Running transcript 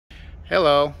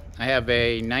Hello, I have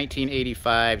a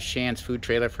 1985 Shands food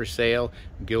trailer for sale,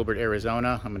 Gilbert,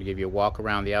 Arizona. I'm going to give you a walk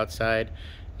around the outside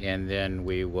and then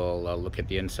we will look at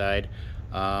the inside.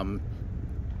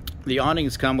 The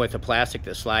awnings come with a plastic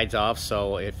that slides off,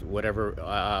 so if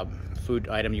whatever food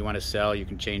item you want to sell, you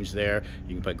can change there.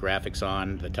 You can put graphics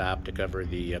on the top to cover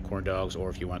the corn dogs, or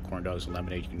if you want corn dogs and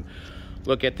lemonade, you can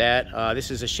look at that. This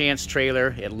is a Shands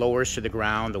trailer. It lowers to the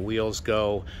ground. The wheels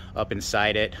go up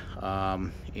inside it,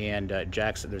 and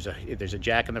jacks. There's a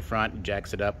jack in the front,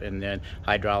 jacks it up, and then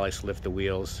hydraulics lift the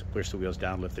wheels, push the wheels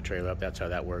down, lift the trailer up. That's how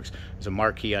that works. There's a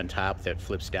marquee on top that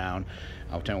flips down.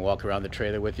 I'll turn and walk around the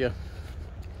trailer with you.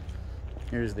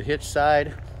 Here's the hitch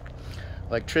side.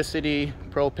 Electricity,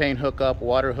 propane hookup,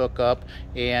 water hookup,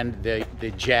 and the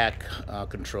jack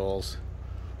controls.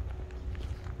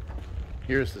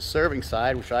 Here's the serving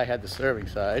side, which I had the serving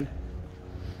side.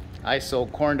 I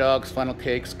sold corn dogs, funnel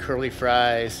cakes, curly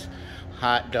fries,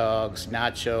 hot dogs,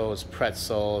 nachos,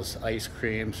 pretzels, ice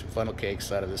creams, funnel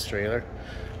cakes out of this trailer.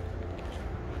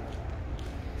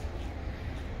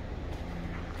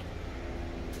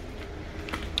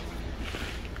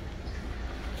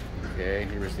 Okay,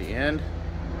 here's the end.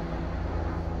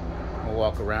 We'll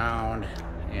walk around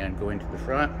and go into the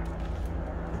front.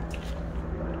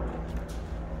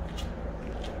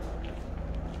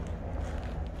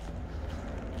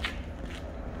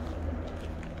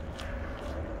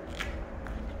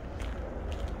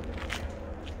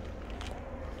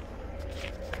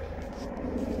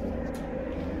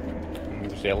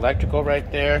 There's the electrical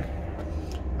right there.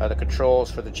 The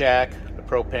controls for the jack, the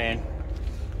propane,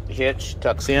 the hitch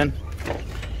tucks in.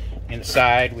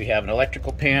 Inside we have an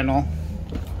electrical panel.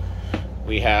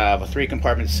 We have a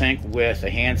 3-compartment sink with a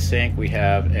hand sink. We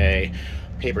have a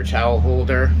paper towel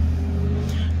holder.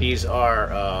 These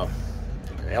are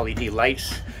LED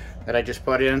lights that I just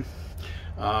put in.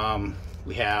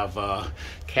 We have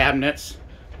cabinets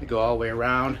that go all the way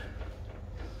around.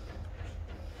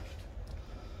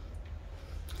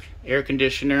 Air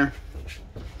conditioner.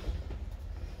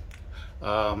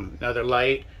 Another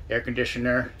light, air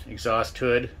conditioner, exhaust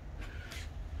hood.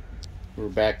 We're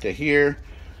back to here.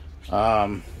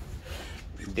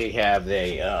 They have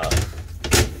a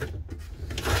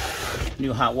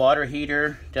new hot water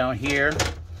heater down here.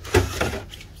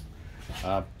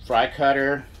 Fry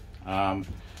cutter,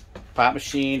 pot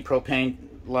machine, propane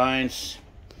lines.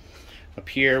 Up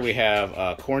here we have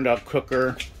a corn dog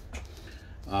cooker,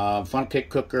 funnel cake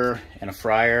cooker, and a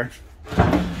fryer. It's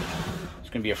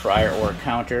going to be a fryer or a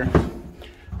counter.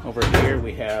 Over here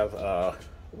we have a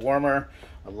warmer,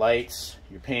 lights,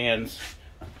 your pans,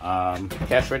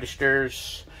 cash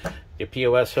registers, your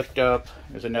POS hooked up.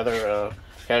 There's another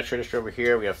cash register over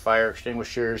here. We have fire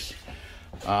extinguishers.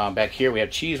 Back here we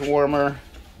have cheese warmer,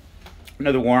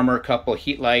 another warmer, a couple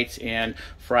heat lights, and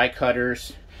fry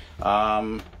cutters.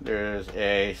 There's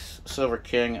a Silver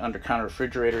King under counter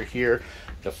refrigerator here.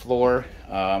 The floor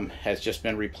has just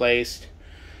been replaced.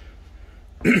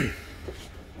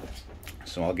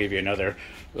 So I'll give you another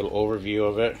little overview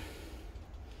of it.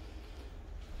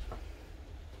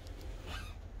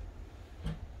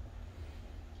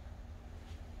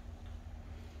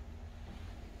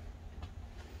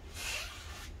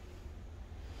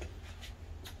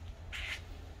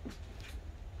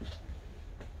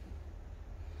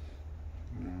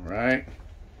 All right.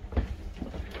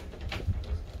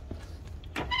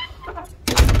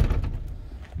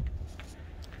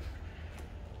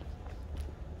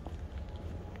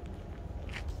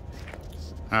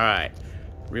 All right,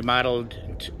 remodeled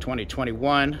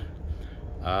 2021.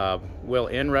 Will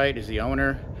Enright is the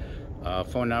owner.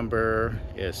 Phone number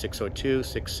is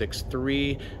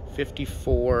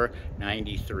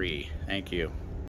 602-663-5493. Thank you.